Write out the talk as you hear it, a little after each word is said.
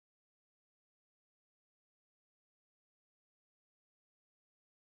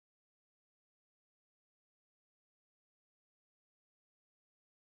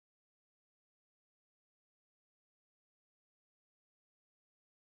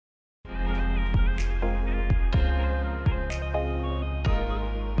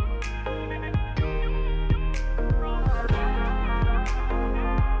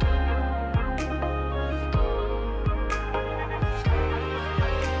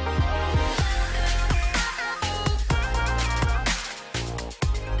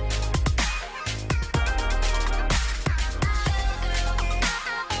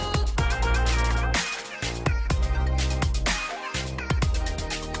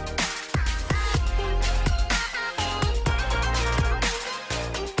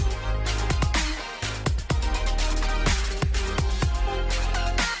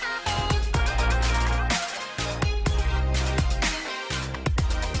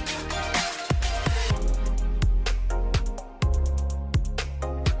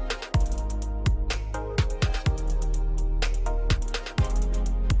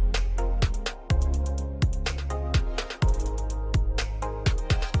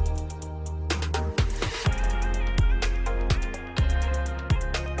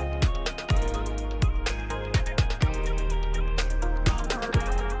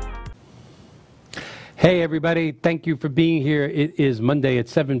Hey, everybody. Thank you for being here. It is Monday at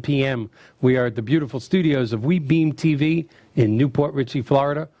 7 p.m. We are at the beautiful studios of WeBeam TV in Newport Richey,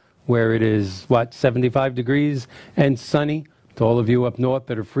 Florida, where it is, 75 degrees and sunny. To all of you up north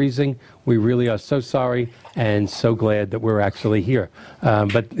that are freezing, we really are so sorry and so glad that we're actually here.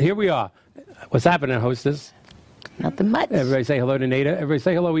 But here we are. What's happening, hostess? Nothing much. Everybody say hello to Nada. Everybody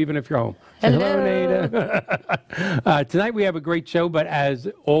say hello even if you're home. Say hello, Nada. Tonight we have a great show, but as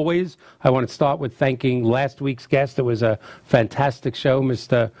always, I want to start with thanking last week's guest. It was a fantastic show,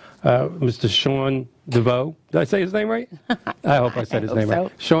 Mr. Sean DeVoe. Did I say his name right? I hope I said his name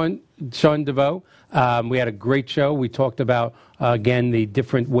right. Sean DeVoe. We had a great show. We talked about, again, the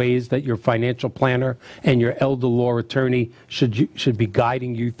different ways that your financial planner and your elder law attorney should be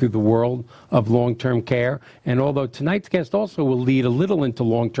guiding you through the world of long-term care. And although tonight's guest also will lead a little into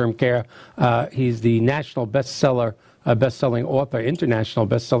long-term care, he's the national best-selling author, international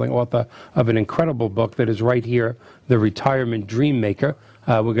best-selling author of an incredible book that is right here, The Retirement Dream Maker.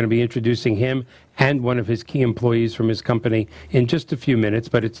 We're going to be introducing him and one of his key employees from his company in just a few minutes,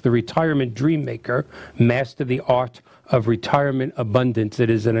 but it's The Retirement Dream Maker, Master the Art of Retirement Abundance. It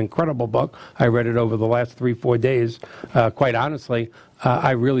is an incredible book. I read it over the last 3-4 days. Quite honestly,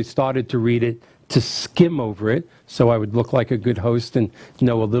 I really started to read it to skim over it so I would look like a good host and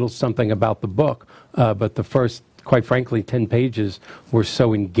know a little something about the book. But the first, quite frankly, 10 pages were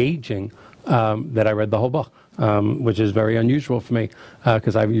so engaging that I read the whole book. Which is very unusual for me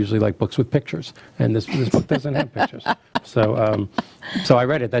because I usually like books with pictures, and this book doesn't have pictures. So I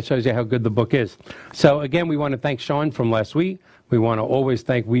read it. That shows you how good the book is. So again, we want to thank Sean from last week. We want to always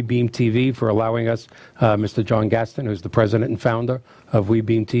thank WeBeam TV for allowing us, Mr. John Gaston, who's the president and founder of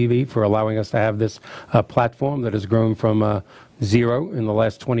WeBeam TV, for allowing us to have this platform that has grown from 0 in the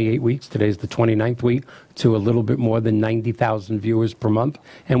last 28 weeks. Today's the 29th week to a little bit more than 90,000 viewers per month,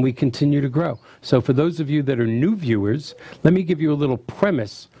 and we continue to grow. So for those of you that are new viewers, let me give you a little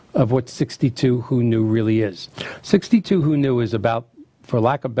premise of what 62 Who Knew really is. 62 Who Knew is about, for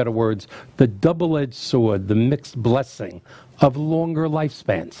lack of better words, the double-edged sword, the mixed blessing of longer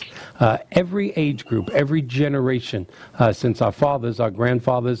lifespans. Every age group, every generation, since our fathers, our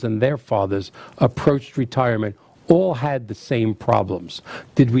grandfathers, and their fathers approached retirement, all had the same problems.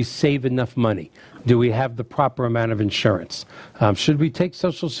 Did we save enough money? Do we have the proper amount of insurance? Should we take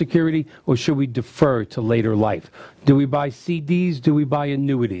Social Security or should we defer to later life? Do we buy CDs? Do we buy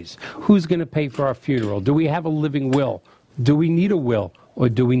annuities? Who's going to pay for our funeral? Do we have a living will? Do we need a will or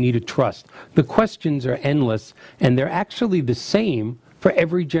do we need a trust? The questions are endless, and they're actually the same for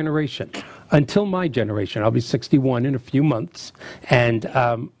every generation. Until my generation, I'll be 61 in a few months, and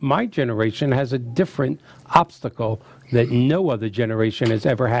my generation has a different obstacle that no other generation has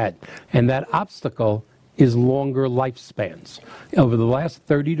ever had, and that obstacle is longer lifespans. Over the last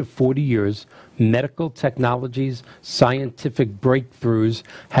 30 to 40 years, medical technologies, scientific breakthroughs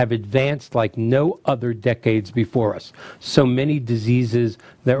have advanced like no other decades before us. So many diseases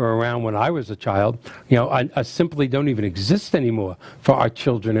that were around when I was a child, simply don't even exist anymore for our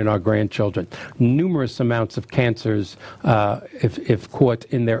children and our grandchildren. Numerous amounts of cancers, if caught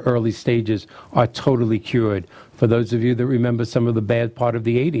in their early stages, are totally cured. For those of you that remember some of the bad part of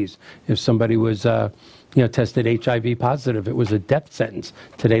the 80s, if somebody was tested HIV positive, it was a death sentence.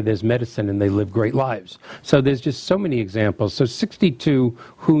 Today there's medicine and they live great lives. So there's just so many examples. So 62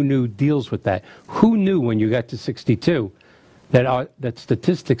 Who Knew deals with that. Who knew when you got to 62 that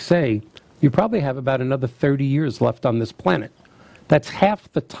statistics say you probably have about another 30 years left on this planet? That's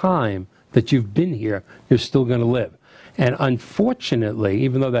half the time that you've been here, you're still going to live. And unfortunately,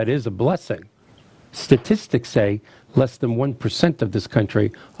 even though that is a blessing, statistics say less than 1% of this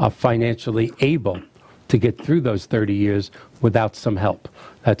country are financially able to get through those 30 years without some help.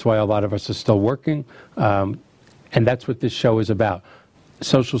 That's why a lot of us are still working, and that's what this show is about.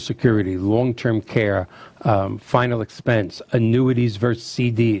 Social Security, long-term care, final expense, annuities versus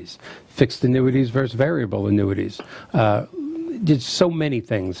CDs, fixed annuities versus variable annuities. There's so many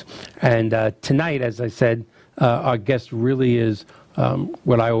things. And tonight, as I said, our guest really is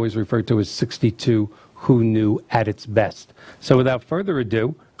what I always refer to as 62 Who Knew at its best. So without further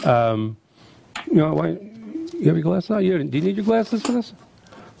ado, you have your glasses on? Do you need your glasses for this?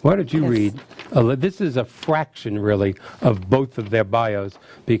 Why don't you read? This is a fraction, really, of both of their bios,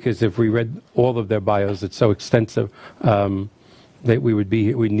 because if we read all of their bios, it's so extensive that we'd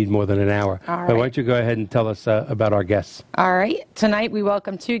need more than an hour. All right. But why don't you go ahead and tell us about our guests? All right. Tonight we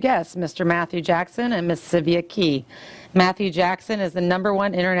welcome two guests, Mr. Matthew Jackson and Ms. Sylvia Key. Matthew Jackson is the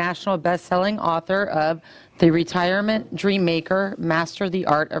 #1 international best-selling author of The Retirement Dream Maker, Master the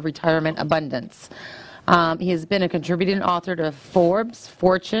Art of Retirement Abundance. He has been a contributing author to Forbes,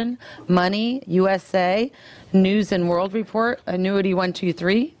 Fortune, Money, USA, News and World Report, Annuity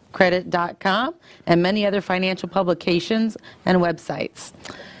 123, Credit.com, and many other financial publications and websites.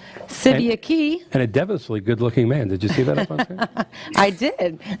 Sivia Key. And a devilishly good-looking man. Did you see that up on screen? I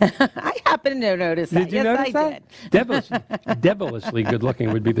did. I happen to notice that. Did you notice that? Devilishly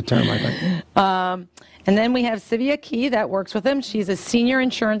good-looking would be the term, I think. And then we have Sivia Key that works with him. She's a senior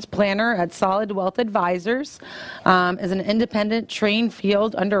insurance planner at Solid Wealth Advisors, is an independent trained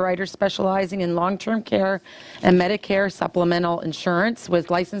field underwriter specializing in long-term care and Medicare supplemental insurance with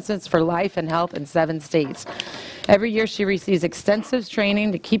licenses for life and health in 7 states. Every year she receives extensive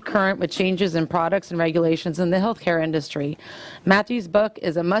training to keep current with changes in products and regulations in the healthcare industry. Matthew's book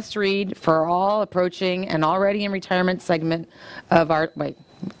is a must-read for all approaching and already in retirement segment of our,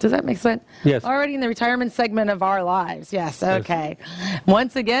 does that make sense? Yes. Already in the retirement segment of our lives. Yes, okay. Yes.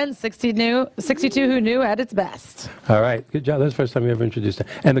 Once again, 62 Who Knew at its best. All right, good job. That's the first time you ever introduced it.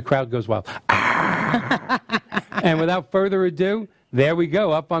 And the crowd goes wild. And without further ado, there we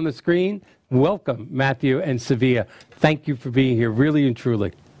go, up on the screen. Welcome, Matthew and Sivia. Thank you for being here, really and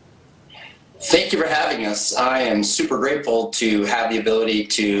truly. Thank you for having us. I am super grateful to have the ability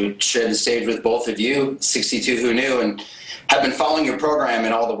to share the stage with both of you, 62 Who Knew, and have been following your program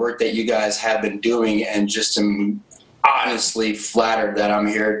and all the work that you guys have been doing, and just am honestly flattered that I'm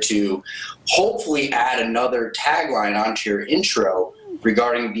here to hopefully add another tagline onto your intro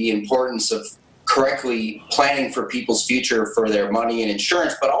regarding the importance of correctly planning for people's future for their money and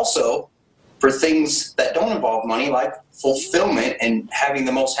insurance, but also for things that don't involve money, like fulfillment and having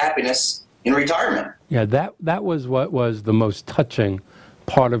the most happiness in retirement. Yeah, that was what was the most touching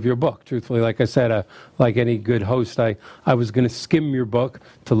part of your book. Truthfully, like I said, like any good host, I was going to skim your book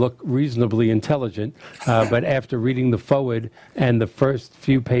to look reasonably intelligent, but after reading the foreword and the first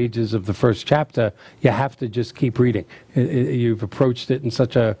few pages of the first chapter, you have to just keep reading. You've approached it in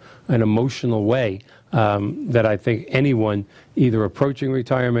such an emotional way that I think anyone either approaching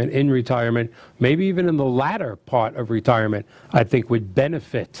retirement, in retirement, maybe even in the latter part of retirement, I think would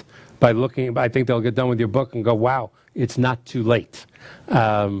benefit by looking. I think they'll get done with your book and go, wow, it's not too late.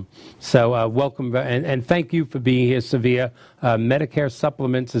 So welcome, and thank you for being here, Sivia. Medicare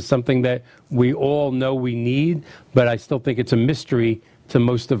supplements is something that we all know we need, but I still think it's a mystery to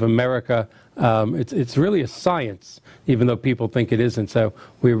most of America. It's really a science, even though people think it isn't. So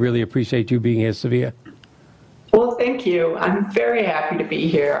we really appreciate you being here, Sivia. Well, thank you. I'm very happy to be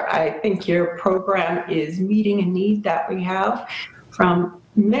here. I think your program is meeting a need that we have from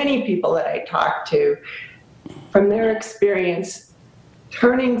many people that I talk to. From their experience,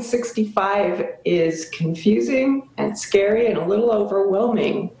 turning 65 is confusing and scary and a little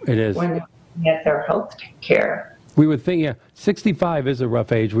overwhelming. It is. When they're looking at their health care. We would think, 65 is a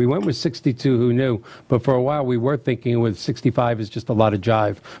rough age. We went with 62 Who Knew, but for a while we were thinking with 65 is just a lot of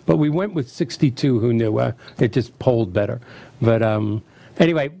jive. But we went with 62 Who Knew. It just polled better. But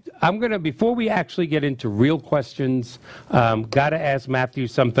anyway, I'm going to, before we actually get into real questions, got to ask Matthew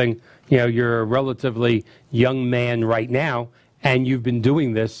something. You're a relatively young man right now, and you've been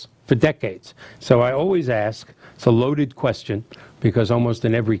doing this for decades. So I always ask, it's a loaded question, because almost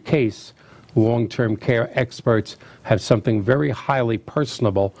in every case, long-term care experts have something very highly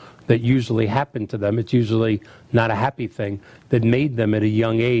personable that usually happened to them. It's usually not a happy thing that made them at a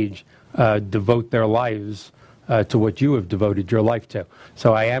young age devote their lives to what you have devoted your life to.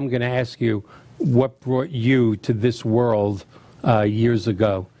 So I am going to ask you, what brought you to this world years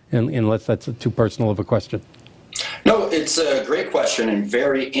ago? Unless that's too personal of a question. No, it's a great question and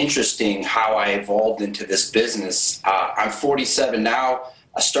very interesting how I evolved into this business. I'm 47 now.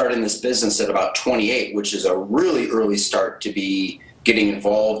 I started in this business at about 28, which is a really early start to be getting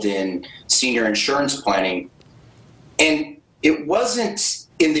involved in senior insurance planning. And it wasn't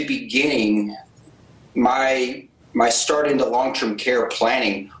in the beginning, my start into long-term care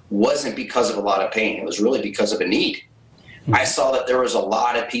planning wasn't because of a lot of pain. It was really because of a need. Mm-hmm. I saw that there was a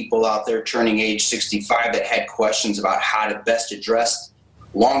lot of people out there turning age 65 that had questions about how to best address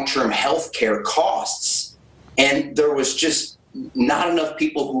long-term health care costs. And there was just not enough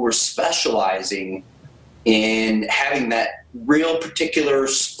people who were specializing in having that real particular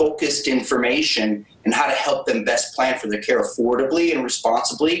focused information and how to help them best plan for their care affordably and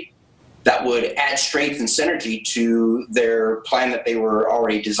responsibly that would add strength and synergy to their plan that they were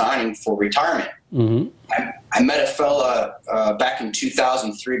already designing for retirement. Mm-hmm. I met a fella back in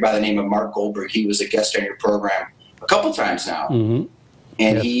 2003 by the name of Mark Goldberg. He was a guest on your program a couple times now. Mm-hmm.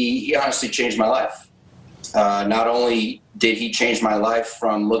 And yep. He honestly changed my life. Not only did he change my life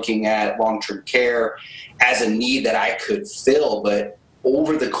from looking at long-term care as a need that I could fill, but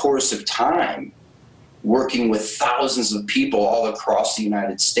over the course of time, working with thousands of people all across the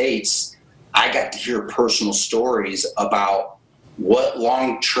United States, I got to hear personal stories about what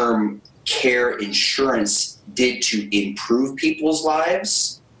long-term care insurance did to improve people's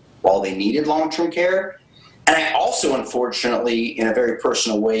lives while they needed long-term care. And I also, unfortunately, in a very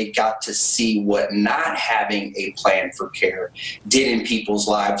personal way, got to see what not having a plan for care did in people's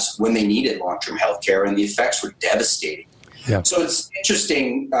lives when they needed long-term health care, and the effects were devastating. Yeah. So it's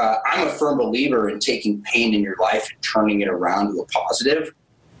interesting. I'm a firm believer in taking pain in your life and turning it around to a positive,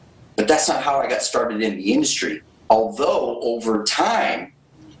 but that's not how I got started in the industry. Although over time,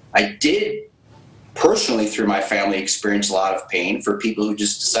 I did personally, through my family, experience a lot of pain for people who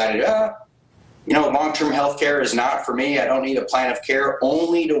just decided, long-term health care is not for me. I don't need a plan of care,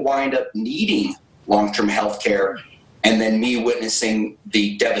 only to wind up needing long-term health care. And then me witnessing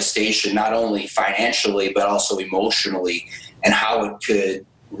the devastation, not only financially, but also emotionally, and how it could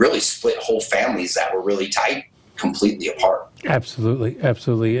really split whole families that were really tight completely apart. Absolutely,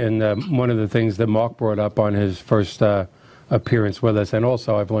 absolutely. And one of the things that Mark brought up on his first appearance with us, and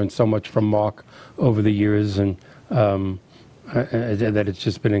also I've learned so much from Mark over the years, and that it's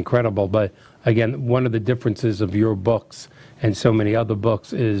just been incredible. But again, one of the differences of your books and so many other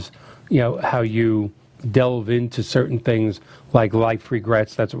books is, how you delve into certain things like life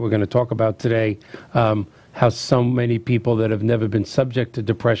regrets. That's what we're going to talk about today. How so many people that have never been subject to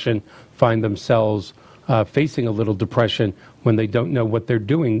depression find themselves facing a little depression when they don't know what they're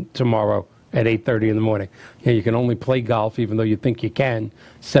doing tomorrow at 8:30 in the morning. You can only play golf, even though you think you can,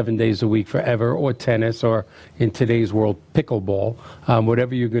 7 days a week forever, or tennis, or in today's world, pickleball.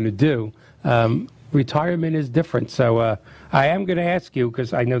 Whatever you're going to do, retirement is different. So I am going to ask you,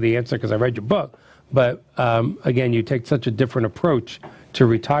 because I know the answer because I read your book, but again, you take such a different approach to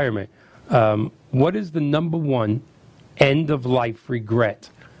retirement. What is the number one end-of-life regret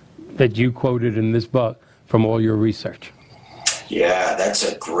that you quoted in this book from all your research? Yeah, that's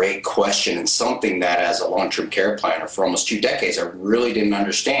a great question, and something that as a long-term care planner for almost 2 decades, I really didn't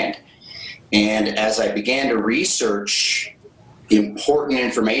understand. And as I began to research important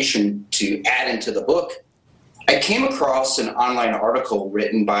information to add into the book, I came across an online article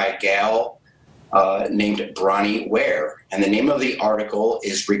written by a gal named Bronnie Ware. And the name of the article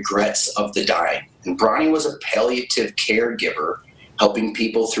is Regrets of the Dying. And Bronnie was a palliative caregiver helping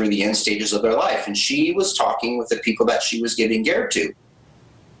people through the end stages of their life. And she was talking with the people that she was giving care to.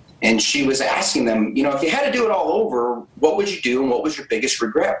 And she was asking them, if you had to do it all over, what would you do and what was your biggest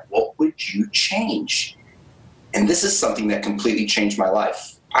regret? What would you change? And this is something that completely changed my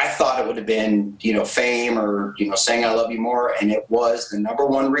life. I thought it would have been, fame or, saying I love you more. And it was the number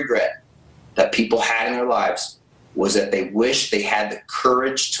one regret that people had in their lives was that they wished they had the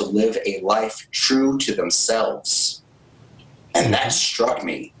courage to live a life true to themselves. And that struck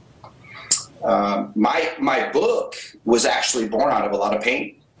me. My book was actually born out of a lot of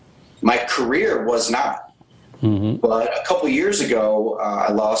pain. My career was not. Mm-hmm. But a couple years ago,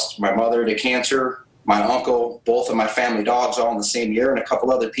 I lost my mother to cancer, my uncle, both of my family dogs all in the same year, and a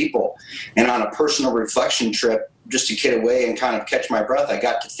couple other people. And on a personal reflection trip, just to get away and kind of catch my breath, I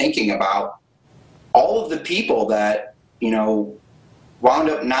got to thinking about all of the people that, wound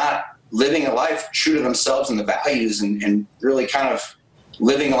up not living a life true to themselves and the values and really kind of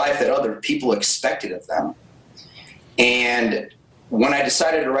living a life that other people expected of them. And when I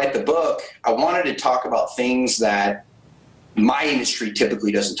decided to write the book, I wanted to talk about things that my industry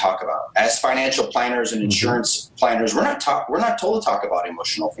typically doesn't talk about. As financial planners and insurance planners, we're not told to talk about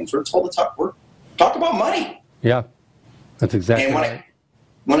emotional things. We're told to talk about money. Yeah, that's exactly right.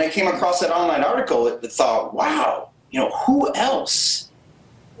 When I came across that online article, I thought, wow, who else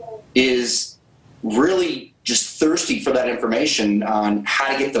is really just thirsty for that information on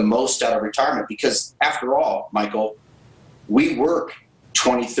how to get the most out of retirement? Because after all, Michael, we work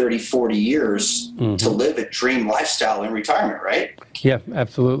 20, 30, 40 years to live a dream lifestyle in retirement, right? Yeah,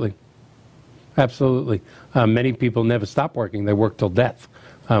 absolutely. Absolutely. Many people never stop working. They work till death.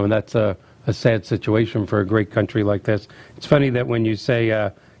 And that's a sad situation for a great country like this. It's funny that when you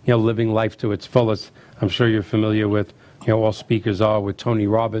say, living life to its fullest, I'm sure you're familiar with, all speakers are, with Tony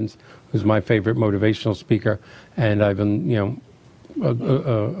Robbins, who's my favorite motivational speaker. And I've been,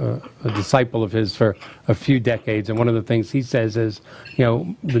 a disciple of his for a few decades. And one of the things he says is,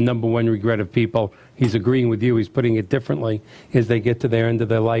 the number one regret of people he's agreeing with you. He's putting it differently. Is they get to their end of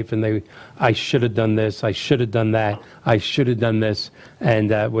their life and I should have done this. I should have done that. I should have done this.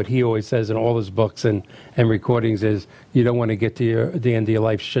 And what he always says in all his books and recordings is, you don't want to get to the end of your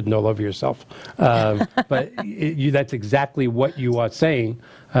life shitting all over yourself. But that's exactly what you are saying.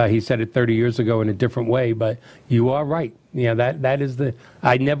 He said it 30 years ago in a different way, but you are right. That is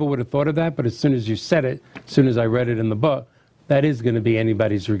I never would have thought of that, but as soon as you said it, as soon as I read it in the book, that is going to be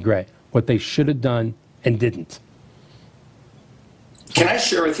anybody's regret, what they should have done and didn't. Can I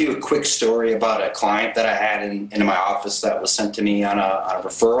share with you a quick story about a client that I had in my office that was sent to me on a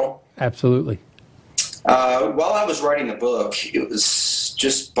referral? Absolutely. While I was writing the book, it was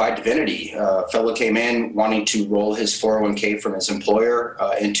just by divinity. A fellow came in wanting to roll his 401k from his employer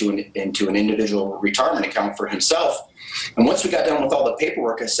into an individual retirement account for himself. And once we got done with all the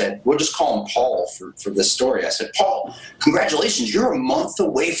paperwork, I said, we'll just call him Paul for this story. I said, Paul, congratulations, you're a month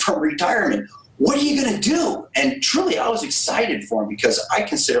away from retirement. What are you going to do? And truly, I was excited for him because I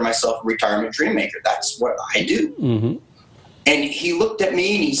consider myself a retirement dream maker. That's what I do. Mm-hmm. And he looked at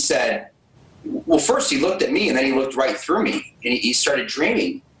me and he said, well, first he looked at me and then he looked right through me and he started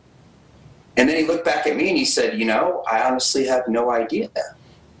dreaming. And then he looked back at me and he said, I honestly have no idea.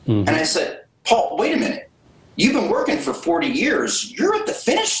 Mm-hmm. And I said, Paul, wait a minute. You've been working for 40 years. You're at the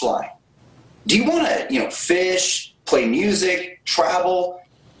finish line. Do you want to, fish, play music, travel,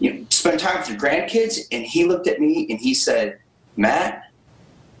 spend time with your grandkids? And he looked at me and he said, Matt,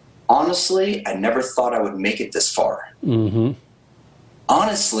 honestly, I never thought I would make it this far. Mm-hmm.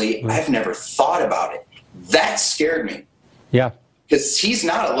 Honestly, I've never thought about it. That scared me. Yeah. Because he's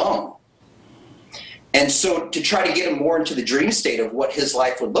not alone. And so to try to get him more into the dream state of what his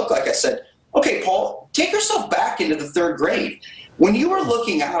life would look like, I said, okay, Paul, take yourself back into the 3rd grade. When you were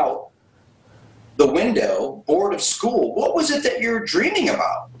looking out the window, bored of school, what was it that you were dreaming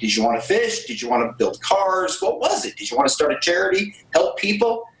about? Did you want to fish? Did you want to build cars? What was it? Did you want to start a charity, help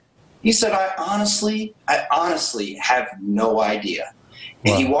people? He said, I honestly have no idea.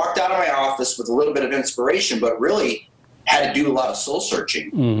 And he walked out of my office with a little bit of inspiration, but really had to do a lot of soul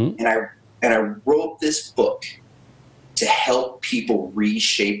searching. Mm-hmm. And I wrote this book to help people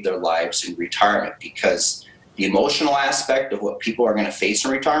reshape their lives in retirement, because the emotional aspect of what people are going to face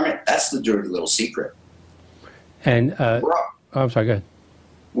in retirement, that's the dirty little secret. And I'm sorry, go ahead.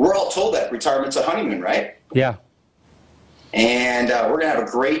 We're all told that retirement's a honeymoon, right? Yeah. And we're going to have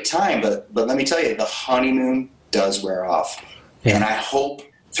a great time, but let me tell you, the honeymoon does wear off. Yeah. And I hope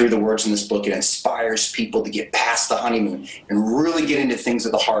through the words in this book, it inspires people to get past the honeymoon and really get into things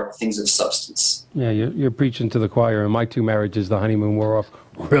of the heart, things of substance. Yeah, you're preaching to the choir. In my 2 marriages, the honeymoon wore off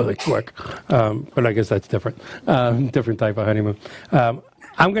really quick. But I guess that's different. Different type of honeymoon. I'm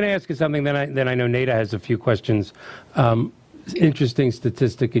going to ask you something, then I know Nada has a few questions. Interesting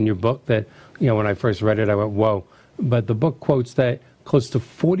statistic in your book that, when I first read it, I went, whoa. But the book quotes that close to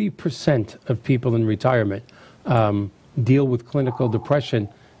 40% of people in retirement deal with clinical depression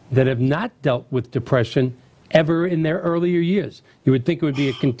that have not dealt with depression ever in their earlier years. You would think it would be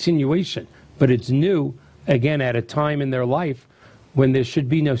a continuation, but it's new, again, at a time in their life when there should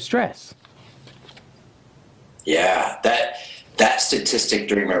be no stress. Yeah, that statistic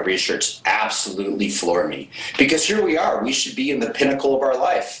during my research absolutely floored me. Because here we are, we should be in the pinnacle of our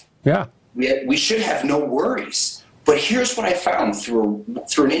life. Yeah. We should have no worries. But here's what I found through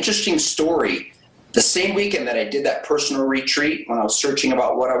an interesting story. The same weekend that I did that personal retreat, when I was searching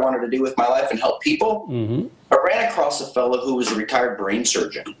about what I wanted to do with my life and help people, mm-hmm. I ran across a fellow who was a retired brain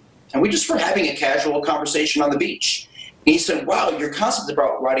surgeon. And we just were having a casual conversation on the beach. And he said, wow, your concept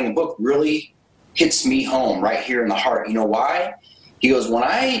about writing a book really hits me home right here in the heart. You know why? He goes, when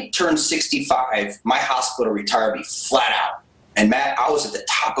I turned 65, my hospital retired me flat out. And Matt, I was at the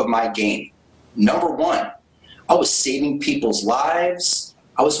top of my game. Number one, I was saving people's lives.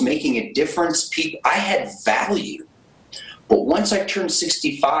 I was making a difference. I had value. But once I turned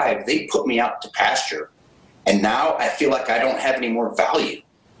 65, they put me out to pasture. And now I feel like I don't have any more value.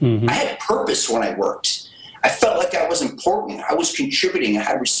 Mm-hmm. I had purpose when I worked. I felt like I was important. I was contributing. I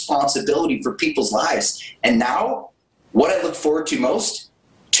had responsibility for people's lives. And now, what I look forward to most,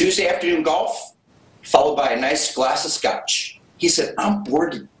 Tuesday afternoon golf, followed by a nice glass of scotch. He said, I'm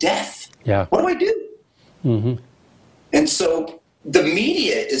bored to death. Yeah. What do I do? Mm-hmm. And so the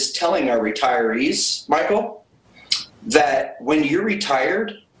media is telling our retirees, Michael, that when you're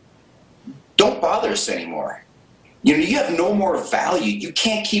retired, don't bother us anymore. You have no more value. You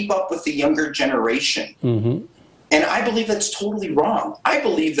can't keep up with the younger generation. Mm-hmm. And I believe that's totally wrong. I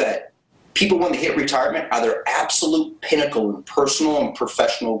believe that people, when they hit retirement, are their absolute pinnacle in personal and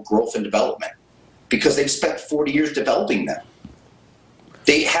professional growth and development because they've spent 40 years developing them.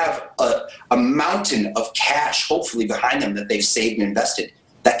 They have a mountain of cash, hopefully, behind them that they've saved and invested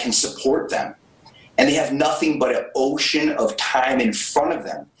that can support them. And they have nothing but an ocean of time in front of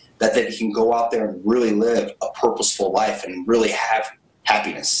them that they can go out there and really live a purposeful life and really have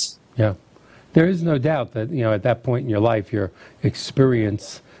happiness. Yeah. There is no doubt that, at that point in your life, your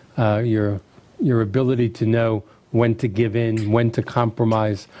experience, your ability to know when to give in, when to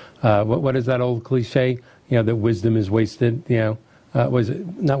compromise. What is that old cliche? That wisdom is wasted. Was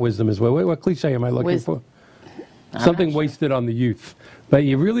it not wisdom is wasted? What cliche am I looking for? Something wasted on the youth. But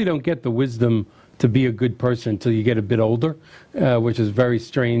you really don't get the wisdom to be a good person until you get a bit older, which is a very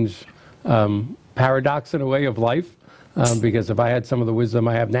strange paradox in a way of life. Because if I had some of the wisdom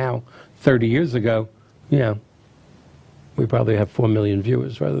I have now 30 years ago, we probably have 4 million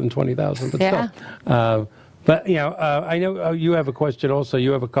viewers rather than 20,000. But still. But, I know you have a question also.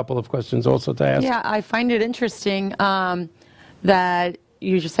 You have a couple of questions also to ask. Yeah, I find it interesting that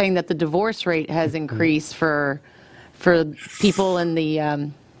you're just saying that the divorce rate has increased for people in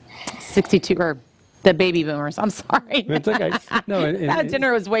the 62 or the baby boomers. I'm sorry. It's okay. No, that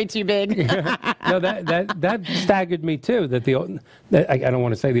dinner was way too big. No, that staggered me too. I don't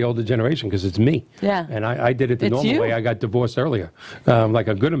want to say the older generation because it's me. Yeah. And I did it the normal way. I got divorced earlier, like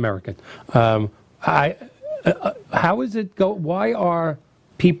a good American. How is it go? Why are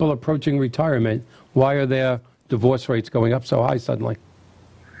people approaching retirement? Why are their divorce rates going up so high suddenly?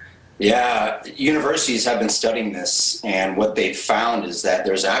 Yeah, universities have been studying this, and what they've found is that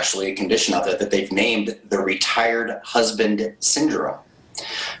there's actually a condition out there that they've named the retired husband syndrome.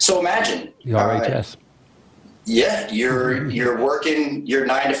 So imagine. The RHS. You're working your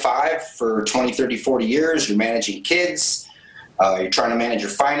 9 to 5 for 20, 30, 40 years. You're managing kids. You're trying to manage your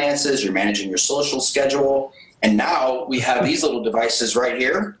finances. You're managing your social schedule. And now we have these little devices right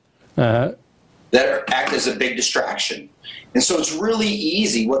here that act as a big distraction. And so it's really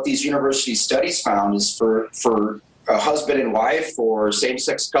easy. What these university studies found is for a husband and wife or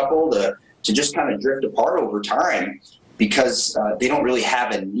same-sex couple to just kind of drift apart over time because they don't really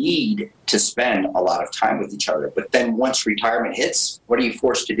have a need to spend a lot of time with each other. But then once retirement hits, what are you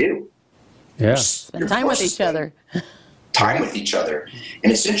forced to do? Yeah. Spend time with each other. Time with each other.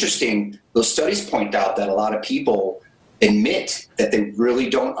 And it's interesting, those studies point out that a lot of people admit that they really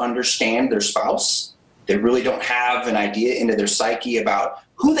don't understand their spouse. They really don't have an idea into their psyche about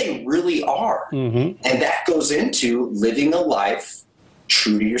who they really are. Mm-hmm. And that goes into living a life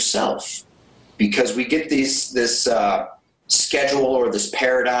true to yourself. Because we get this schedule or this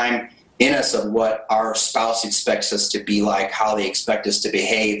paradigm in us of what our spouse expects us to be like, how they expect us to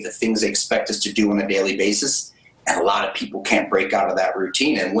behave, the things they expect us to do on a daily basis. And a lot of people can't break out of that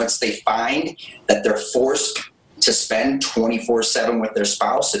routine. And once they find that they're forced to spend 24/7 with their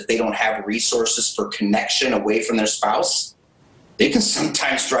spouse, if they don't have resources for connection away from their spouse, they can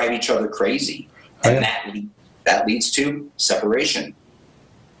sometimes drive each other crazy. And that leads to separation.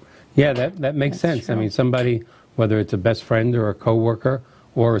 Yeah, that makes sense. True. I mean, somebody, whether it's a best friend or a coworker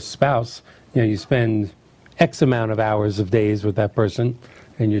or a spouse, you spend X amount of hours of days with that person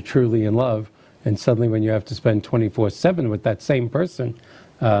and you're truly in love. And suddenly when you have to spend 24/7 with that same person,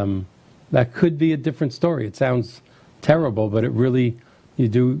 that could be a different story. It sounds terrible, but you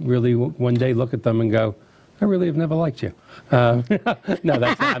do really one day look at them and go, I really have never liked you. No,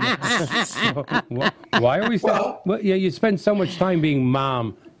 that's not. Why are we still? Well, you spend so much time being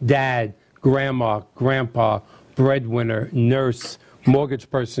mom, dad, grandma, grandpa, breadwinner, nurse,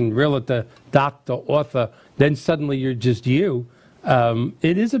 mortgage person, realtor, doctor, author. Then suddenly you're just you.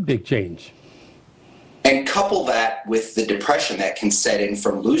 It is a big change. And couple that with the depression that can set in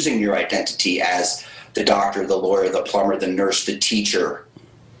from losing your identity as the doctor, the lawyer, the plumber, the nurse, the teacher,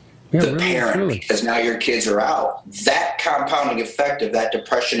 the parent, truly. Because now your kids are out. That compounding effect of that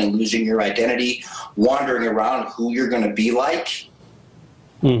depression and losing your identity, wandering around who you're going to be like,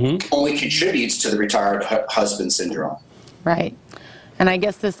 only contributes to the retired husband syndrome. Right. And I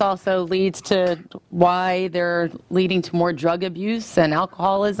guess this also leads to why they're leading to more drug abuse and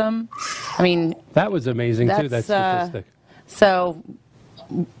alcoholism. I mean, that was amazing too, that statistic. So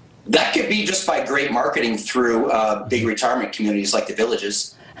that could be just by great marketing through big retirement communities like the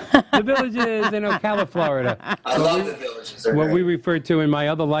Villages. The Villages in Ocala, Florida. I love the Villages. They're what great. We refer to in my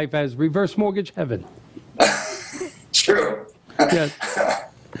other life as reverse mortgage heaven. True. Yes.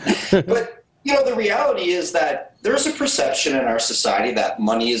 But the reality is that there's a perception in our society that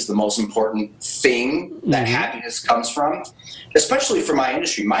money is the most important thing that happiness comes from, especially for my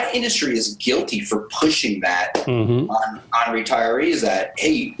industry. My industry is guilty for pushing that on retirees that,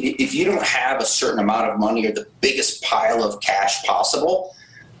 hey, if you don't have a certain amount of money or the biggest pile of cash possible,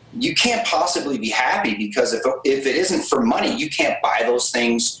 you can't possibly be happy, because if it isn't for money, you can't buy those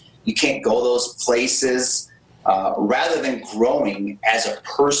things, you can't go those places, rather than growing as a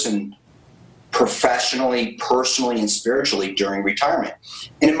person professionally, personally, and spiritually during retirement.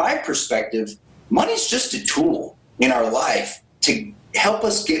 And in my perspective, money is just a tool in our life to help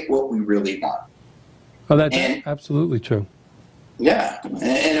us get what we really want. Oh, that's absolutely true. Yeah.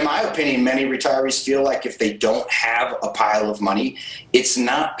 And in my opinion, many retirees feel like if they don't have a pile of money, it's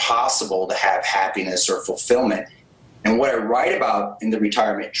not possible to have happiness or fulfillment. And what I write about in the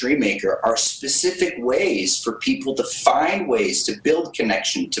Retirement Dreammaker are specific ways for people to find ways to build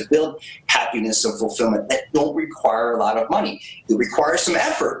connection, to build happiness and fulfillment that don't require a lot of money. It requires some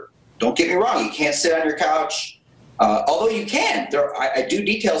effort. Don't get me wrong. You can't sit on your couch. Although you can. I do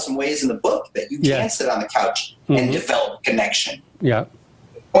detail some ways in the book that you can sit on the couch and develop connection. Yeah.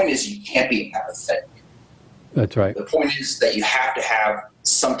 The point is, you can't be apathetic. That's right. The point is that you have to have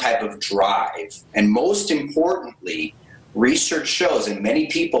some type of drive. And most importantly, research shows, and many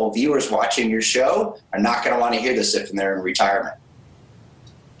people, viewers watching your show, are not going to want to hear this if they're in retirement.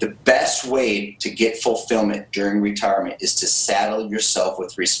 The best way to get fulfillment during retirement is to saddle yourself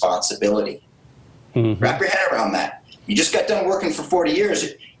with responsibility. Wrap your head around that. You just got done working for 40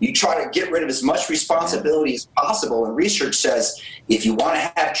 years. You try to get rid of as much responsibility as possible. And research says if you want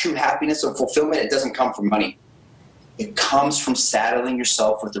to have true happiness and fulfillment, it doesn't come from money. It comes from saddling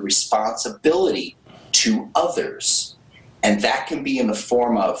yourself with the responsibility to others. And that can be in the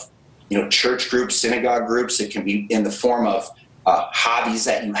form of, church groups, synagogue groups. It can be in the form of hobbies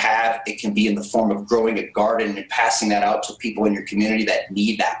that you have. It can be in the form of growing a garden and passing that out to people in your community that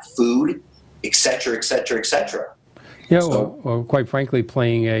need that food, et cetera, et cetera, et cetera. Yeah, or quite frankly,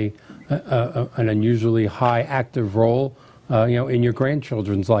 playing an unusually high active role, in your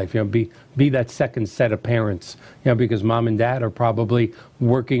grandchildren's life. Be that second set of parents. Because mom and dad are probably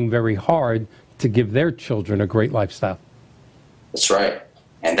working very hard to give their children a great lifestyle. That's right,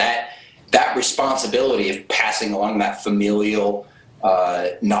 and that responsibility of passing along that familial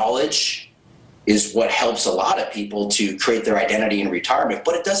knowledge is what helps a lot of people to create their identity in retirement.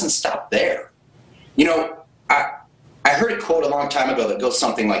 But it doesn't stop there. I heard a quote a long time ago that goes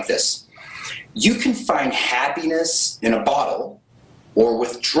something like this: you can find happiness in a bottle or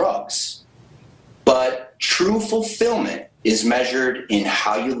with drugs, but true fulfillment is measured in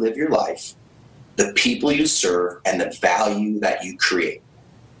how you live your life, the people you serve, and the value that you create.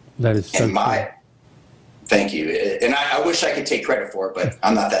 That is so true. Thank you. And I wish I could take credit for it, but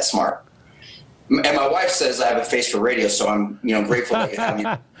I'm not that smart. And my wife says I have a face for radio, so I'm grateful that you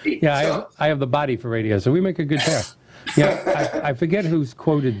have me. Yeah, I have the body for radio, so we make a good pair. Yeah, I forget who's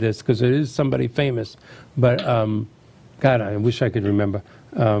quoted this because it is somebody famous, but God, I wish I could remember.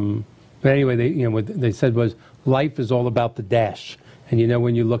 But anyway, what they said was life is all about the dash. And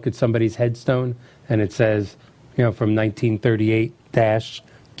when you look at somebody's headstone and it says, from 1938 dash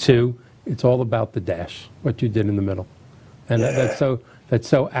to, it's all about the dash, what you did in the middle, and that's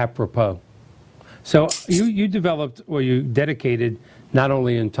so apropos. So you developed, or you dedicated not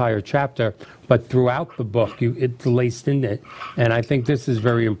only an entire chapter, but throughout the book, it's laced in it. And I think this is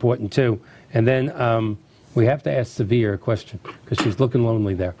very important too. And then we have to ask Sevilla a question, because she's looking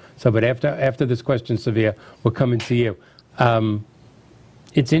lonely there. So, but after this question, Sevilla, we're coming to you.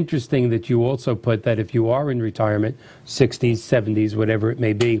 It's interesting that you also put that if you are in retirement, 60s, 70s, whatever it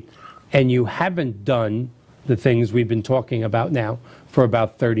may be, and you haven't done the things we've been talking about now for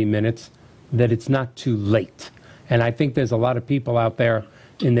about 30 minutes, that it's not too late. And I think there's a lot of people out there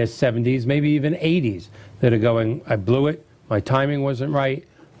in their 70s, maybe even 80s, that are going, I blew it, my timing wasn't right,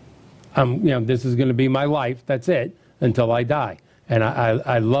 this is going to be my life, that's it, until I die. And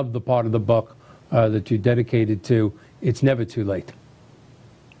I love the part of the book that you dedicated to, it's never too late.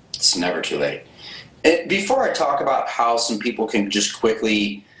 It's never too late. Before I talk about how some people can just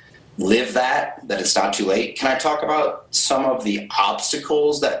quickly live that it's not too late, can I talk about some of the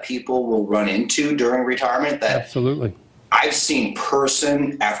obstacles that people will run into during retirement that Absolutely. I've seen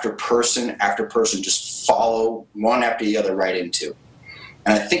person after person after person just follow one after the other right into?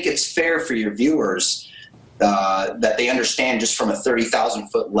 And I think it's fair for your viewers that they understand just from a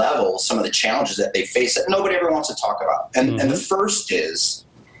 30,000-foot level some of the challenges that they face that nobody ever wants to talk about. And the first is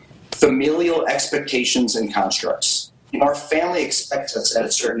familial expectations and constructs. Our family expects us at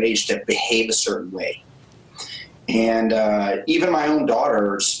a certain age to behave a certain way. And even my own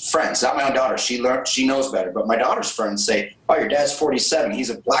daughter's friends, not my own daughter, she knows better, but my daughter's friends say, oh, your dad's 47. He's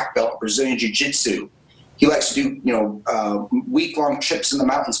a black belt in Brazilian Jiu-Jitsu. He likes to do, week-long trips in the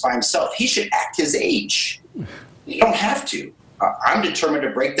mountains by himself. He should act his age. You don't have to. I'm determined to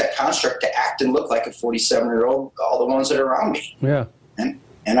break that construct to act and look like a 47-year-old, all the ones that are around me. Yeah.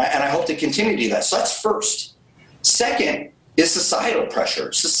 And I hope to continue to do that. So that's first. Second is societal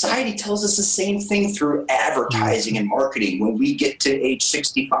pressure. Society tells us the same thing through advertising and marketing. When we get to age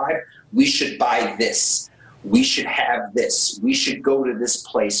 65, we should buy this. We should have this. We should go to this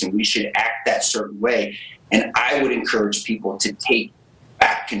place, and we should act that certain way. And I would encourage people to take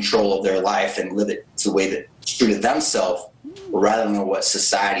back control of their life and live it the way that suited themselves, rather than what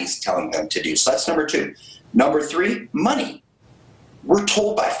society's telling them to do. So that's number two. Number three, money. We're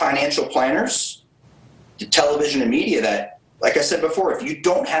told by financial planners, the television and media, that, like I said before, if you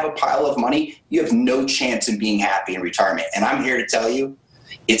don't have a pile of money, you have no chance in being happy in retirement. And I'm here to tell you,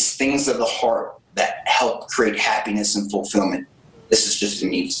 it's things of the heart that help create happiness and fulfillment. This is just a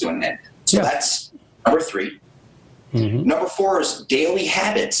means to an end. So that's number three. Mm-hmm. Number four is daily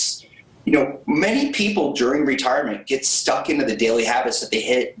habits. You know, many people during retirement get stuck into the daily habits that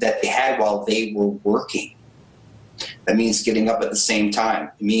they had while they were working. That means getting up at the same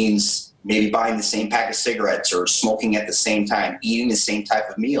time. It means maybe buying the same pack of cigarettes or smoking at the same time, eating the same type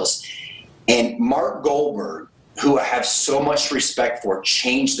of meals. And Mark Goldberg, who I have so much respect for,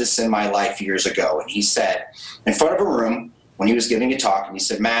 changed this in my life years ago. And he said, in front of a room, when he was giving a talk, and he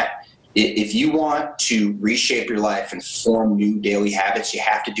said, Matt, if you want to reshape your life and form new daily habits, you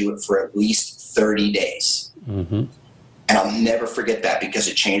have to do it for at least 30 days. Mm-hmm. And I'll never forget that, because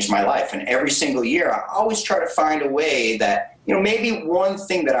it changed my life. And every single year, I always try to find a way that, you know, maybe one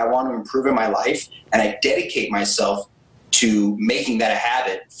thing that I want to improve in my life, and I dedicate myself to making that a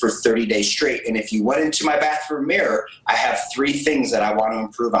habit for 30 days straight. And if you went into my bathroom mirror, I have 3 things that I want to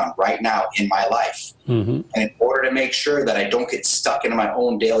improve on right now in my life. Mm-hmm. And in order to make sure that I don't get stuck into my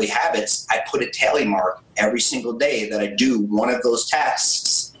own daily habits, I put a tally mark every single day that I do one of those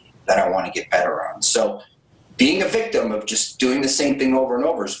tasks that I want to get better on. So being a victim of just doing the same thing over and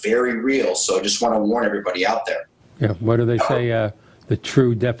over is very real. So I just want to warn everybody out there. Yeah, what do they say? The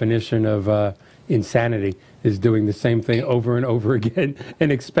true definition of insanity is doing the same thing over and over again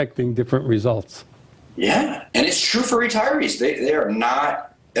and expecting different results. Yeah, and it's true for retirees. They are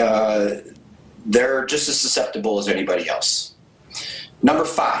not, they're just as susceptible as anybody else. Number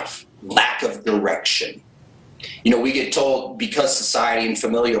 5, lack of direction. You know, we get told, because society and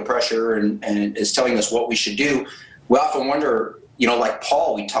familial pressure and is telling us what we should do, we often wonder, you know, like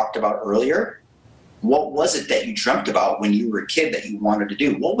Paul we talked about earlier, what was it that you dreamt about when you were a kid that you wanted to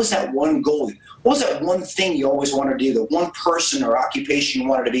do? What was that one goal? What was that one thing you always wanted to do? The one person or occupation you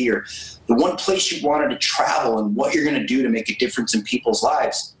wanted to be, or the one place you wanted to travel, and what you're going to do to make a difference in people's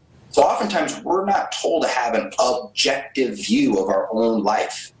lives? So oftentimes we're not told to have an objective view of our own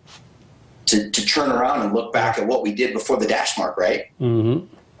life, to turn around and look back at what we did before the dash mark, right? Mm-hmm.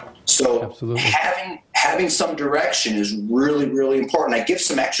 So absolutely. Having some direction is really, really important. I give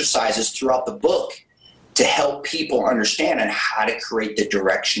some exercises throughout the book to help people understand and how to create the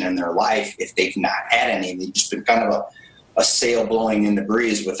direction in their life if they've not had any. They've just been kind of a sail blowing in the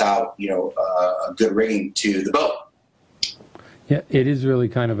breeze without, you know, a good rigging to the boat. Yeah, it is really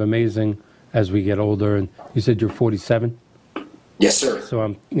kind of amazing as we get older. And you said you're 47? Yes, sir. So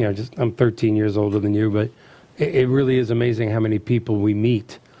I'm 13 years older than you, but it really is amazing how many people we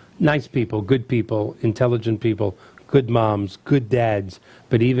meet. Nice people, good people, intelligent people, good moms, good dads,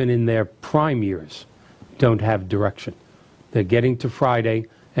 but even in their prime years, don't have direction. They're getting to Friday,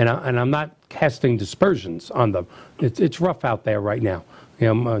 and I'm not casting dispersions on them. It's rough out there right now.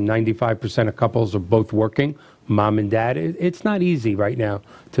 You know, 95% of couples are both working, mom and dad. It's not easy right now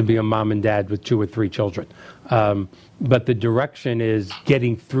to be a mom and dad with 2 or 3 children. But the direction is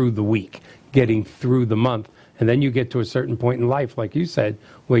getting through the week, getting through the month. And then you get to a certain point in life, like you said,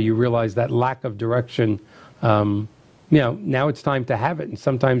 where you realize that lack of direction, you know, now it's time to have it. And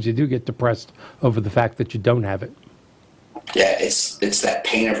sometimes you do get depressed over the fact that you don't have it. Yeah, it's that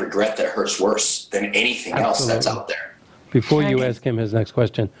pain of regret that hurts worse than anything else that's out there. Before you ask him his next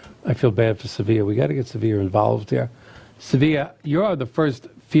question, I feel bad for Sevilla. We got to get Sevilla involved here. Sevilla, you are the first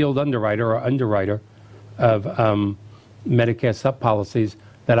field underwriter or underwriter of Medicare sub-policies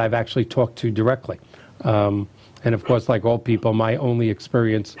that I've actually talked to directly. And of course, like all people, my only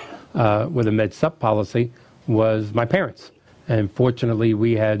experience with a med sup policy was my parents. And fortunately,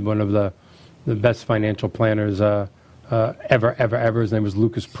 we had one of the best financial planners ever. His name was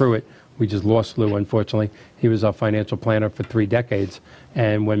Lucas Pruitt. We just lost Lou, unfortunately. He was our financial planner for 3 decades.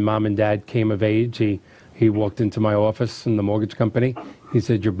 And when mom and dad came of age, he walked into my office in the mortgage company. He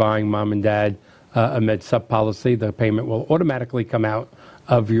said, "You're buying mom and dad a med sup policy. The payment will automatically come out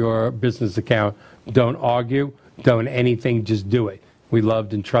of your business account. Don't argue, don't anything, just do it." We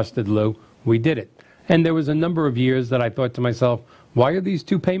loved and trusted Lou. We did it. And there was a number of years that I thought to myself, why are these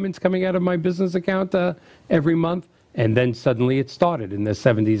 2 payments coming out of my business account every month? and then suddenly it started in the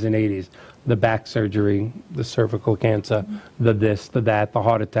 70s and 80s. The back surgery, the cervical cancer, the this, the that, the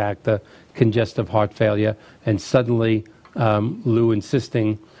heart attack, the congestive heart failure, and suddenly Lou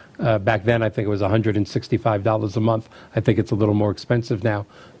insisting, back then I think it was $165 a month. I think it's a little more expensive now.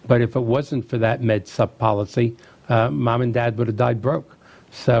 But if it wasn't for that Med-Sup policy, Mom and Dad would have died broke.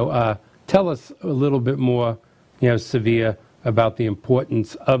 So tell us a little bit more, Sevilla, about the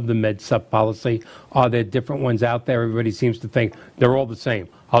importance of the Med-Sup policy. Are there different ones out there? Everybody seems to think they're all the same.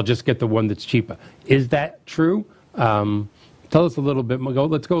 I'll just get the one that's cheaper. Is that true? Tell us a little bit more.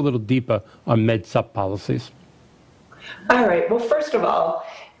 Let's go a little deeper on Med-Sup policies. All right. Well, first of all,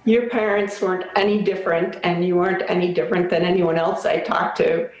 your parents weren't any different, and you weren't any different than anyone else I talked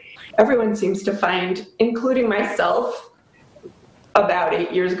to. Everyone seems to find, including myself, about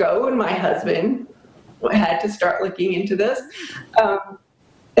 8 years ago when my husband had to start looking into this,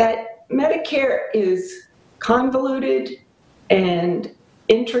 that Medicare is convoluted and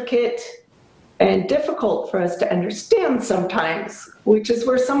intricate and difficult for us to understand sometimes, which is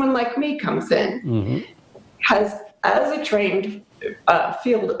where someone like me comes in. As a trained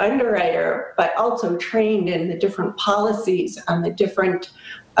field underwriter, but also trained in the different policies and the different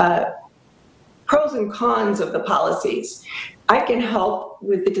pros and cons of the policies, I can help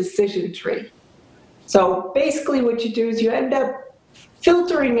with the decision tree. So basically what you do is you end up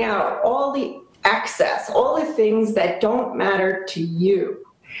filtering out all the excess, all the things that don't matter to you.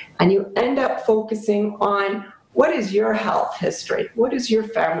 And you end up focusing on what is your health history? What is your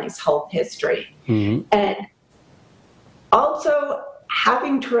family's health history? And also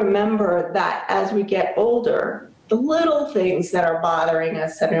having to remember that as we get older, the little things that are bothering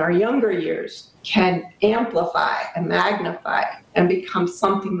us in our younger years can amplify and magnify and become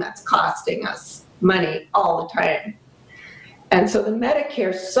something that's costing us money all the time. And so the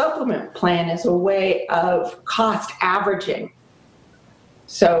Medicare supplement plan is a way of cost averaging.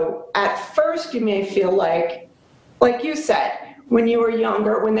 So at first you may feel like you said, when they were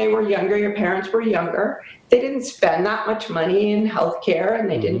younger, your parents were younger, they didn't spend that much money in healthcare and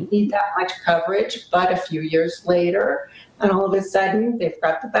they didn't need that much coverage. But a few years later, and all of a sudden they've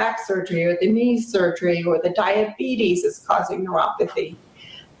got the back surgery or the knee surgery or the diabetes is causing neuropathy.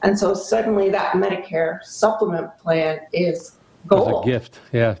 And so suddenly that Medicare supplement plan is gold. It's a gift.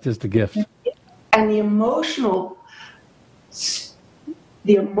 Yeah, just a gift. And the emotional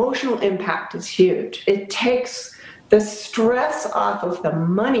impact is huge. It takes the stress off of the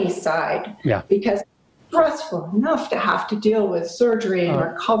money side, because it's stressful enough to have to deal with surgery and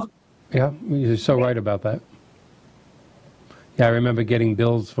recovery. Yeah, you're so right about that. Yeah, I remember getting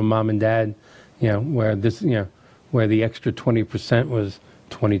bills from Mom and Dad, where the extra 20% was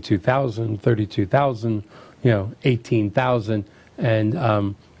 $22,000, $32,000, $18,000,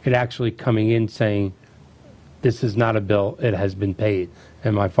 and it actually coming in saying, this is not a bill, it has been paid.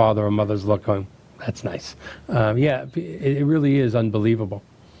 And my father or mother's look going, that's nice. It really is unbelievable.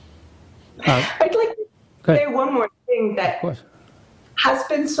 I'd like to say one more thing that has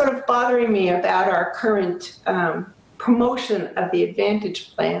been sort of bothering me about our current promotion of the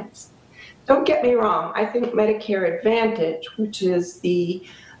Advantage plans. Don't get me wrong, I think Medicare Advantage, which is the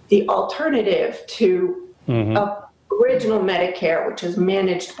alternative to original Medicare, which is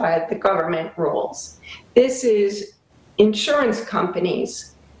managed by the government rules. This is insurance companies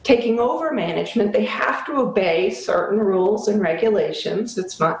taking over management. They have to obey certain rules and regulations.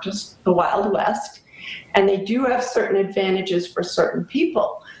 It's not just the Wild West. And they do have certain advantages for certain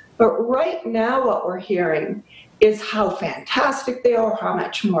people. But right now what we're hearing is how fantastic they are, how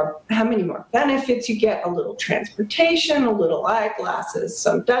many more benefits you get, a little transportation, a little eyeglasses,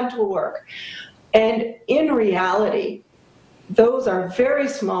 some dental work. And in reality, those are very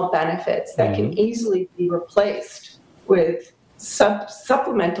small benefits that can easily be replaced with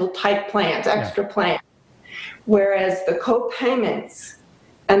supplemental type plans, extra plans. Whereas the co-payments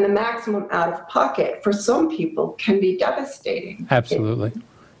and the maximum out of pocket for some people can be devastating. Absolutely.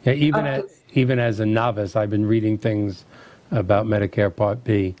 Yeah, even as a novice, I've been reading things about Medicare Part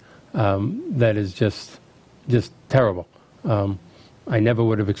B that is just terrible. I never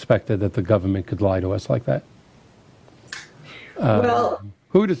would have expected that the government could lie to us like that. Well,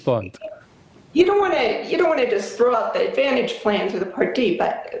 who'd have thought? You don't want to just throw out the Advantage plans or the Part D,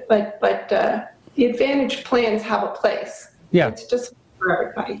 but the Advantage plans have a place. Yeah, it's just for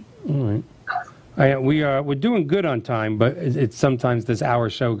everybody. All right. We're doing good on time, but it's sometimes this hour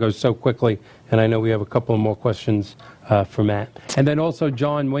show goes so quickly, and I know we have a couple more questions for Matt. And then also,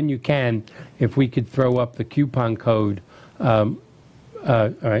 John, when you can, if we could throw up the coupon code. All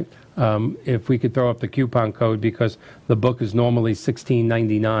right. If we could throw up the coupon code, because the book is normally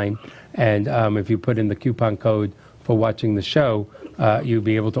 $16.99, and if you put in the coupon code for watching the show, you'll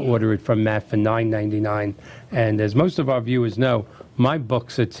be able to order it from Matt for $9.99. And as most of our viewers know, my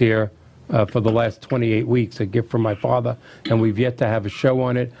book sits here for the last 28 weeks, a gift from my father, and we've yet to have a show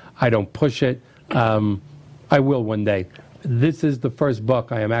on it. I don't push it. I will one day. This is the first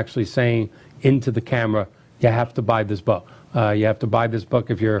book I am actually saying into the camera, you have to buy this book. You have to buy this book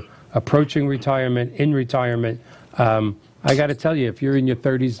if you're approaching retirement, in retirement. I got to tell you, if you're in your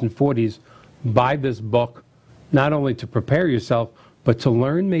 30s and 40s, buy this book, not only to prepare yourself, but to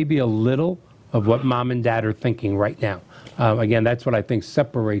learn maybe a little of what mom and dad are thinking right now. Again, that's what I think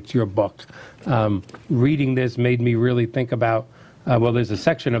separates your book. Reading this made me really think about, well, there's a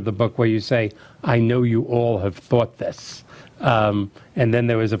section of the book where you say, I know you all have thought this. And then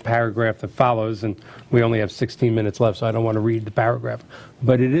there was a paragraph that follows, and we only have 16 minutes left, so I don't want to read the paragraph.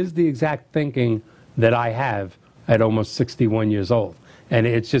 But it is the exact thinking that I have at almost 61 years old. And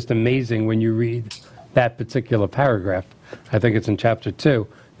it's just amazing when you read that particular paragraph. I think it's in chapter 2.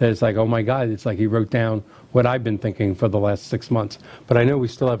 That it's like, oh my God, it's like he wrote down what I've been thinking for the last 6 months. But I know we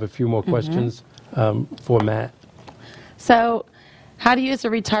still have a few more questions for Matt. So how do you as a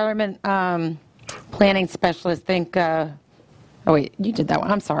retirement planning specialist think, oh wait, you did that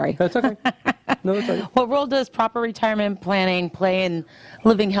one, I'm sorry. That's okay. No, that's okay. What role does proper retirement planning play in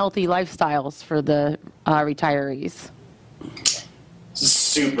living healthy lifestyles for the retirees?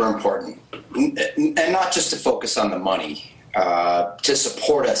 Super important. And not just to focus on the money, to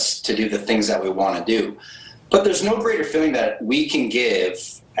support us to do the things that we want to do. But there's no greater feeling that we can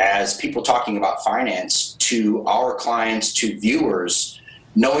give as people talking about finance to our clients, to viewers,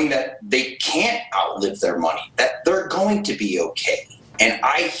 knowing that they can't outlive their money, that they're going to be okay. And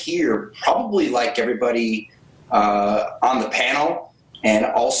I hear, probably like everybody on the panel and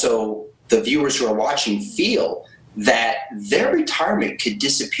also the viewers who are watching, feel that their retirement could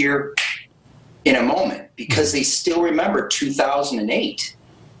disappear in a moment because they still remember 2008.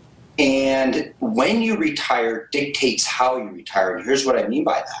 And when you retire dictates how you retire. And here's what I mean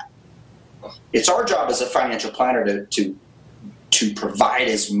by that. It's our job as a financial planner to provide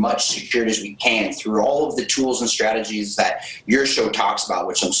as much security as we can through all of the tools and strategies that your show talks about,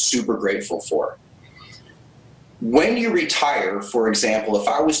 which I'm super grateful for. When you retire, for example, if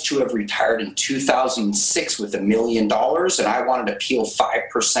I was to have retired in 2006 with $1 million and I wanted to peel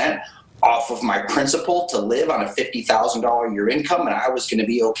 5% off of my principal to live on a $50,000 a year income, and I was going to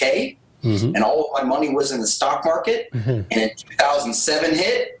be okay, and all of my money was in the stock market, and in 2007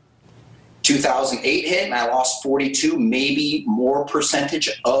 hit, 2008 hit, and I lost 42, maybe more percentage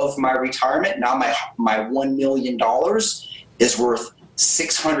of my retirement. Now my $1 million is worth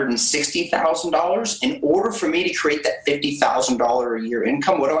 $660,000. In order for me to create that $50,000 a year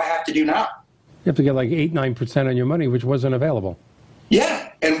income, what do I have to do now? You have to get like 8-9% on your money, which wasn't available.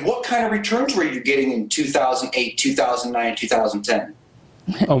 Yeah, and what kind of returns were you getting in 2008, 2009, 2010?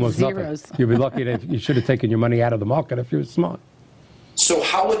 Almost Zeros. nothing. You'd be lucky that you should have taken your money out of the market if you were smart. So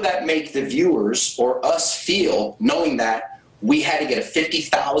how would that make the viewers or us feel knowing that we had to get a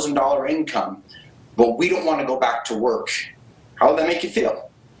 $50,000 income, but we don't want to go back to work? How would that make you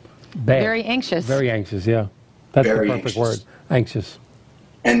feel? Bad. Very anxious. Very anxious, yeah. That's Very the perfect anxious. word. Anxious.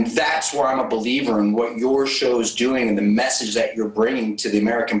 And that's where I'm a believer in what your show is doing and the message that you're bringing to the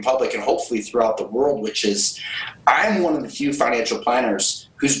American public and hopefully throughout the world, which is I'm one of the few financial planners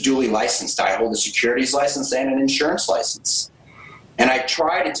who's duly licensed. I hold a securities license and an insurance license. And I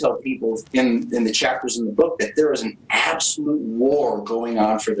try to tell people in the chapters in the book that there is an absolute war going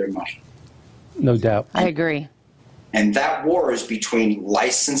on for their money. No doubt. I agree. And that war is between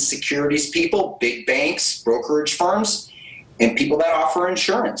licensed securities people, big banks, brokerage firms, and people that offer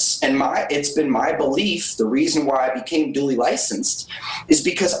insurance. And it's been my belief, the reason why I became duly licensed is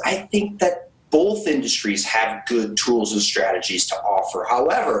because I think that both industries have good tools and strategies to offer.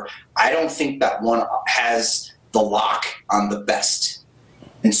 However, I don't think that one has the lock on the best.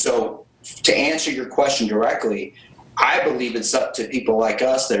 And so to answer your question directly, I believe it's up to people like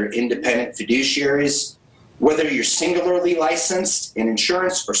us that are independent fiduciaries. Whether you're singularly licensed in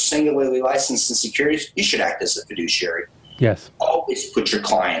insurance or singularly licensed in securities, you should act as a fiduciary. Yes. Always put your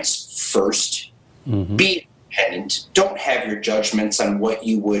clients first. Be independent. Don't have your judgments on what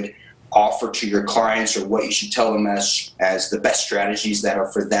you would offer to your clients or what you should tell them as the best strategies that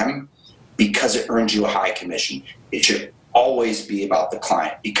are for them because it earns you a high commission. It should always be about the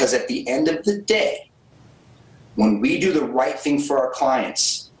client because at the end of the day, when we do the right thing for our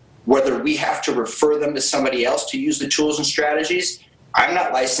clients, whether we have to refer them to somebody else to use the tools and strategies, I'm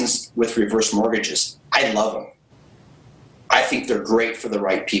not licensed with reverse mortgages. I love them. I think they're great for the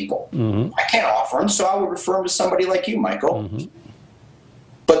right people. I can't offer them, so I would refer them to somebody like you, Michael.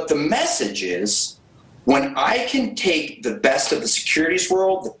 But the message is When I can take the best of the securities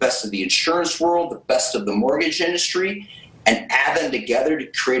world, the best of the insurance world, the best of the mortgage industry, and add them together to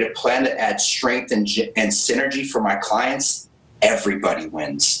create a plan that adds strength and synergy for my clients, everybody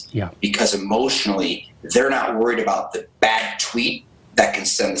wins. Yeah. Because emotionally, they're not worried about the bad tweet that can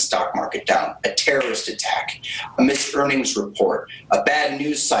send the stock market down, a terrorist attack, a missed earnings report, a bad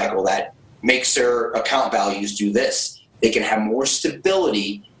news cycle that makes their account values do this. They can have more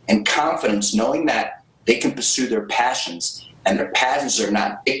stability and confidence knowing that they can pursue their passions, and their passions are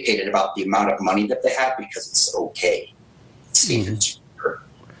not dictated about the amount of money that they have because it's okay. It's safe and secure.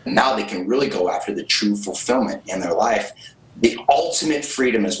 And now they can really go after the true fulfillment in their life. The ultimate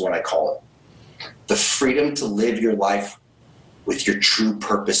freedom is what I call it. The freedom to live your life with your true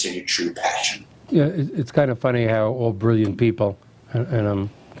purpose and your true passion. Yeah, it's kind of funny how all brilliant people, and I'm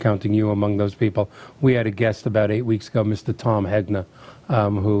counting you among those people, we had a guest about 8 weeks ago, Mr. Tom Hegna,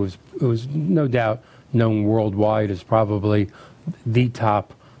 who's no doubt known worldwide as probably the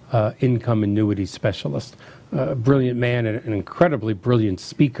top income annuity specialist. A brilliant man and an incredibly brilliant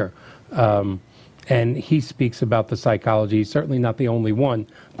speaker. And he speaks about the psychology. He's certainly not the only one,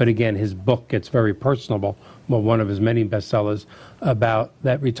 but again, his book gets very personable. Well, one of his many bestsellers about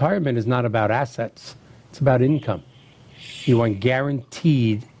that retirement is not about assets. It's about income. You want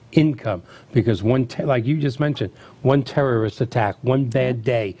guaranteed income because like you just mentioned, one terrorist attack, one bad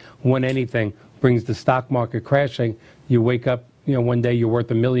day, one anything brings the stock market crashing. You wake up, one day you're worth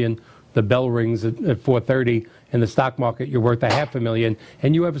 $1 million. The bell rings at 4:30 in the stock market, you're worth $500,000,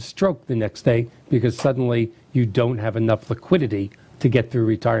 and you have a stroke the next day because suddenly you don't have enough liquidity to get through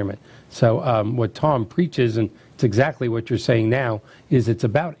retirement. So what Tom preaches, and it's exactly what you're saying now, is it's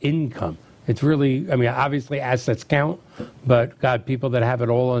about income. It's really, obviously assets count, but God, people that have it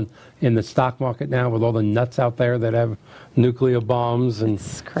all in the stock market now with all the nuts out there that have nuclear bombs, and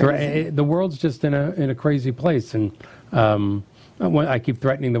the world's just in a crazy place. And I keep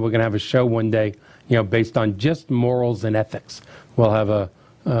threatening that we're going to have a show one day, based on just morals and ethics. We'll have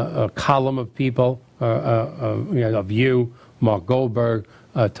a column of people, of you, Mark Goldberg,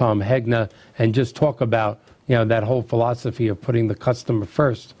 Tom Hegna, and just talk about, that whole philosophy of putting the customer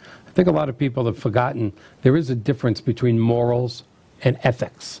first. I think a lot of people have forgotten there is a difference between morals and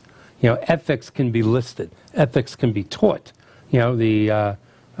ethics. Ethics can be listed. Ethics can be taught.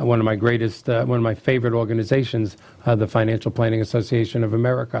 One of my favorite organizations, the Financial Planning Association of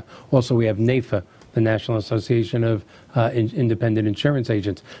America. Also, we have NAIFA, the National Association of Independent Insurance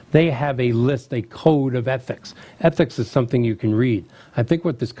Agents. They have a list, a code of ethics. Ethics is something you can read. I think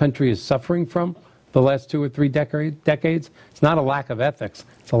what this country is suffering from the last 2 or 3 decades, it's not a lack of ethics,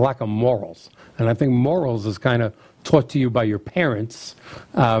 it's a lack of morals. And I think morals is kind of taught to you by your parents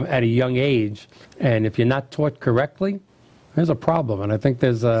at a young age. And if you're not taught correctly, there's a problem. And I think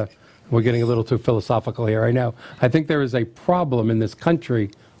we're getting a little too philosophical here, I know. I think there is a problem in this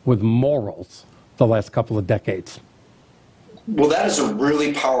country with morals the last couple of decades. Well, that is a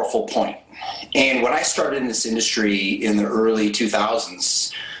really powerful point. And when I started in this industry in the early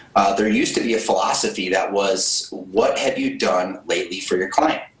 2000s, there used to be a philosophy that was, what have you done lately for your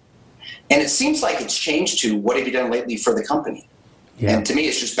client? And it seems like it's changed to, what have you done lately for the company? Yeah. And to me,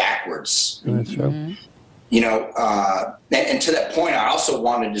 it's just backwards. That's true. Mm-hmm. And to that point, I also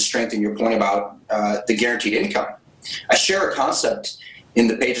wanted to strengthen your point about the guaranteed income. I share a concept in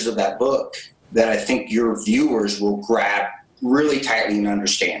the pages of that book that I think your viewers will grab really tightly and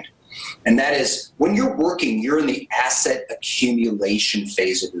understand. And that is, when you're working, you're in the asset accumulation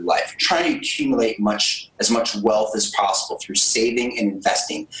phase of your life. You're trying to accumulate as much wealth as possible through saving and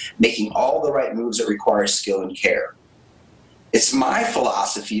investing, making all the right moves that require skill and care. It's my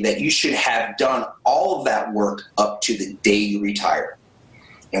philosophy that you should have done all of that work up to the day you retire.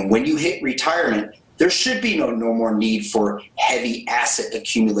 And when you hit retirement, there should be no more need for heavy asset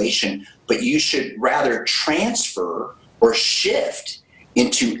accumulation, but you should rather transfer or shift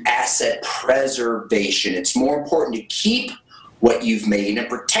into asset preservation. It's more important to keep what you've made and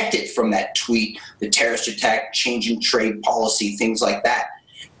protect it from that tweet, the terrorist attack, changing trade policy, things like that,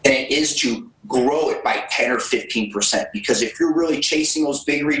 than it is to grow it by 10 or 15%. Because if you're really chasing those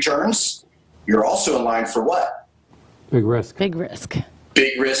big returns, you're also in line for what? Big risk. Big risk.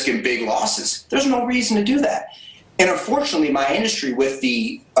 Big risk and big losses. There's no reason to do that. And unfortunately, my industry with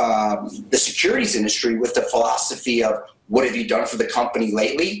the securities industry, with the philosophy of what have you done for the company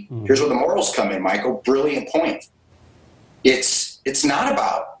lately? Mm-hmm. Here's where the morals come in, Michael. Brilliant point. It's not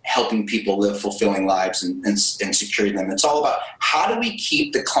about helping people live fulfilling lives and securing them. It's all about how do we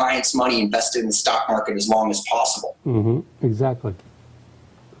keep the client's money invested in the stock market as long as possible. Mm-hmm. Exactly.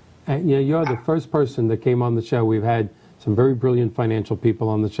 And you're the first person that came on the show. We've had some very brilliant financial people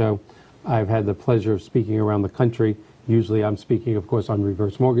on the show. I've had the pleasure of speaking around the country. Usually I'm speaking, of course, on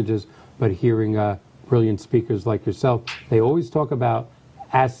reverse mortgages, but hearing brilliant speakers like yourself, they always talk about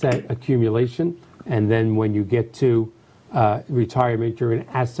asset accumulation, and then when you get to retirement, you're in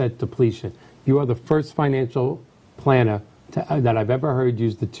asset depletion. You are the first financial planner that I've ever heard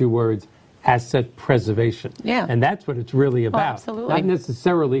use the two words asset preservation. Yeah. And that's what it's really about. absolutely. Not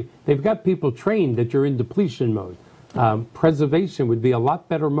necessarily, they've got people trained that you're in depletion mode. Preservation would be a lot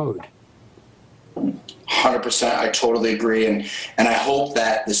better mode. 100%. I totally agree. And I hope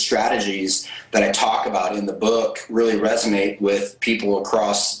that the strategies that I talk about in the book really resonate with people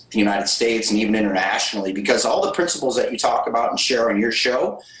across the United States and even internationally, because all the principles that you talk about and share on your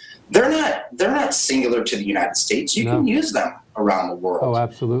show, they're not singular to the United States. You can use them around the world. Oh,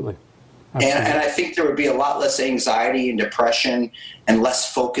 absolutely. And I think there would be a lot less anxiety and depression and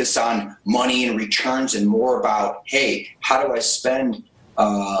less focus on money and returns and more about, hey, how do I spend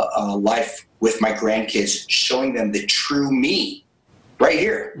life with my grandkids, showing them the true me right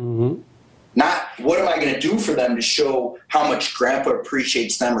here. Mm-hmm. Not what am I going to do for them to show how much grandpa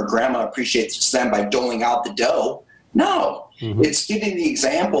appreciates them or grandma appreciates them by doling out the dough. No, it's giving the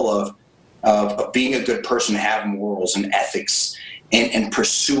example of being a good person, having morals and ethics, and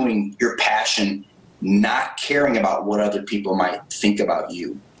pursuing your passion, not caring about what other people might think about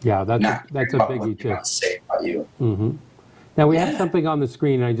you. Yeah, that's a biggie too. Say about you. Mm-hmm. Now we have something on the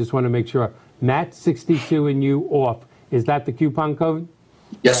screen, and I just want to make sure. Matt62 and you off. Is that the coupon code?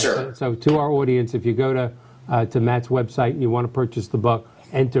 Yes, sir. So to our audience, if you go to Matt's website and you want to purchase the book,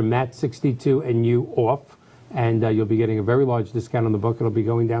 enter Matt62 and you off, and you'll be getting a very large discount on the book. It'll be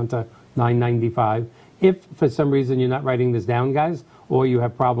going down to $9.95. If for some reason you're not writing this down, guys, or you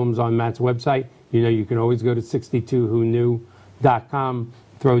have problems on Matt's website, you can always go to 62whoknew.com,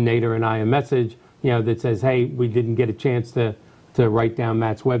 throw Nader and I a message, that says, hey, we didn't get a chance to write down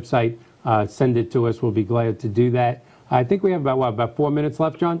Matt's website. Send it to us. We'll be glad to do that. I think we have about 4 minutes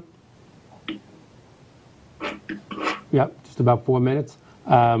left, John? Yep, just about 4 minutes.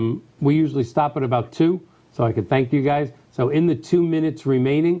 We usually stop at about 2, so I could thank you guys. So in the 2 minutes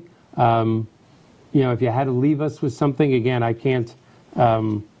remaining, if you had to leave us with something, again, I can't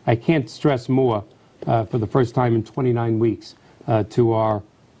stress more for the first time in 29 weeks to our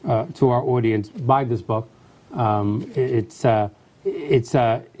audience. Buy this book. It's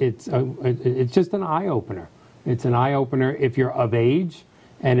just an eye opener. It's an eye opener if you're of age,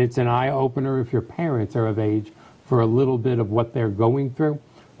 and it's an eye opener if your parents are of age for a little bit of what they're going through,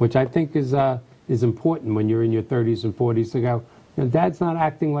 which I think is important when you're in your 30s and 40s to go, Dad's not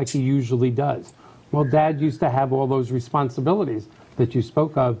acting like he usually does. Well, Dad used to have all those responsibilities that you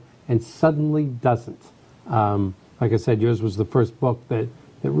spoke of, and suddenly doesn't. Like I said, yours was the first book that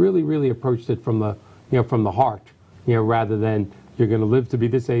really, really approached it from the heart, rather than you're going to live to be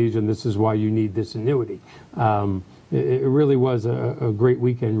this age and this is why you need this annuity. It really was a great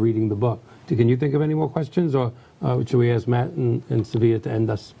weekend reading the book. Can you think of any more questions, or should we ask Matt and Sevilla to end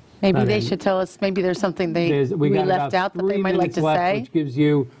us? Maybe they should tell us, maybe there's something we left out that they might like to say. Which gives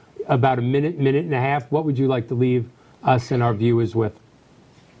you about a minute and a half. What would you like to leave us and our viewers with?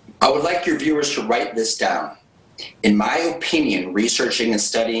 I would like your viewers to write this down. In my opinion, researching and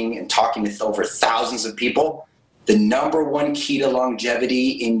studying and talking with over thousands of people, the number one key to longevity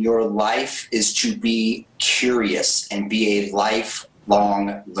in your life is to be curious and be a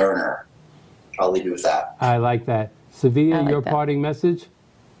lifelong learner. I'll leave you with that. I like that. Sevilla, your parting message?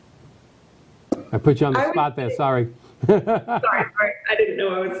 I put you on the spot there. Sorry. Sorry, I didn't know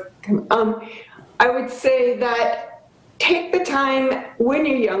I was. I would say that take the time when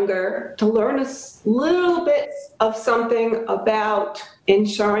you're younger to learn a little bit of something about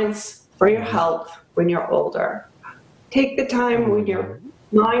insurance for your health when you're older. Take the time when your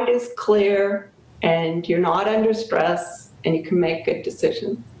mind is clear and you're not under stress and you can make good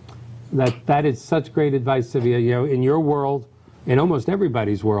decisions. That is such great advice, Sevilla. In your world, in almost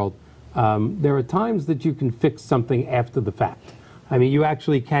everybody's world, there are times that you can fix something after the fact. I mean, you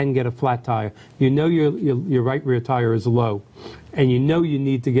actually can get a flat tire. Your right rear tire is low, and you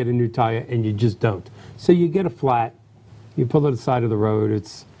need to get a new tire, and you just don't. So you get a flat, you pull it to the side of the road.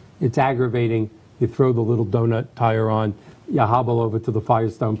 It's aggravating. You throw the little donut tire on, you hobble over to the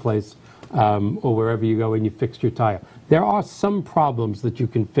Firestone place or wherever you go, and you fix your tire. There are some problems that you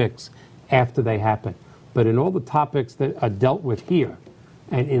can fix after they happen, but in all the topics that are dealt with here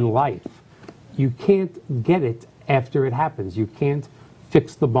and in life, you can't get it after it happens. You can't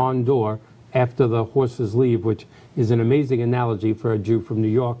fix the barn door after the horses leave, which is an amazing analogy for a Jew from New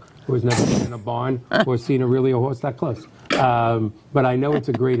York who has never been in a barn or seen a horse that close. But I know it's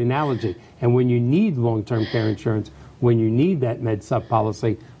a great analogy. And when you need long-term care insurance, when you need that med sub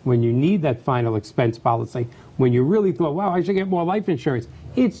policy, when you need that final expense policy, when you really thought, wow, I should get more life insurance.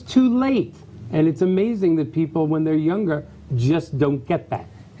 It's too late. And it's amazing that people, when they're younger, just don't get that.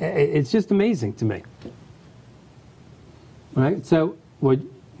 It's just amazing to me. All right, so we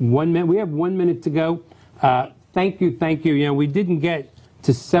have 1 minute to go. Thank you. You know, we didn't get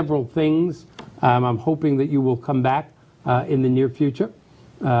to several things. I'm hoping that you will come back in the near future.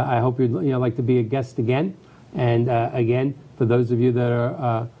 I hope you'd like to be a guest again. And again, for those of you that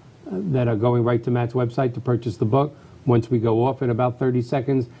are going right to Matt's website to purchase the book, once we go off in about 30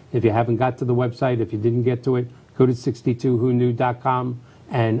 seconds, if you haven't got to the website, if you didn't get to it, go to 62whoknew.com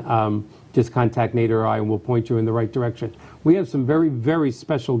and just contact Nate or I, and we'll point you in the right direction. We have some very, very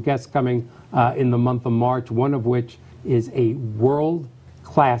special guests coming in the month of March, one of which is a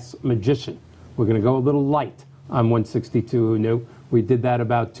world-class magician. We're going to go a little light on 162 Who Knew. We did that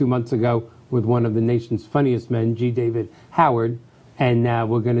about 2 months ago with one of the nation's funniest men, G. David Howard, and now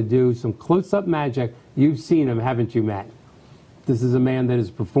we're going to do some close-up magic. You've seen him, haven't you, Matt? This is a man that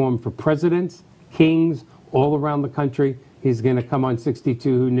has performed for presidents, kings, all around the country. He's going to come on 62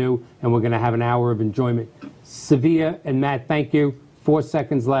 Who Knew, and we're going to have an hour of enjoyment. Sevilla and Matt, thank you. 4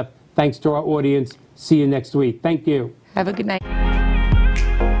 seconds left. Thanks to our audience. See you next week. Thank you. Have a good night.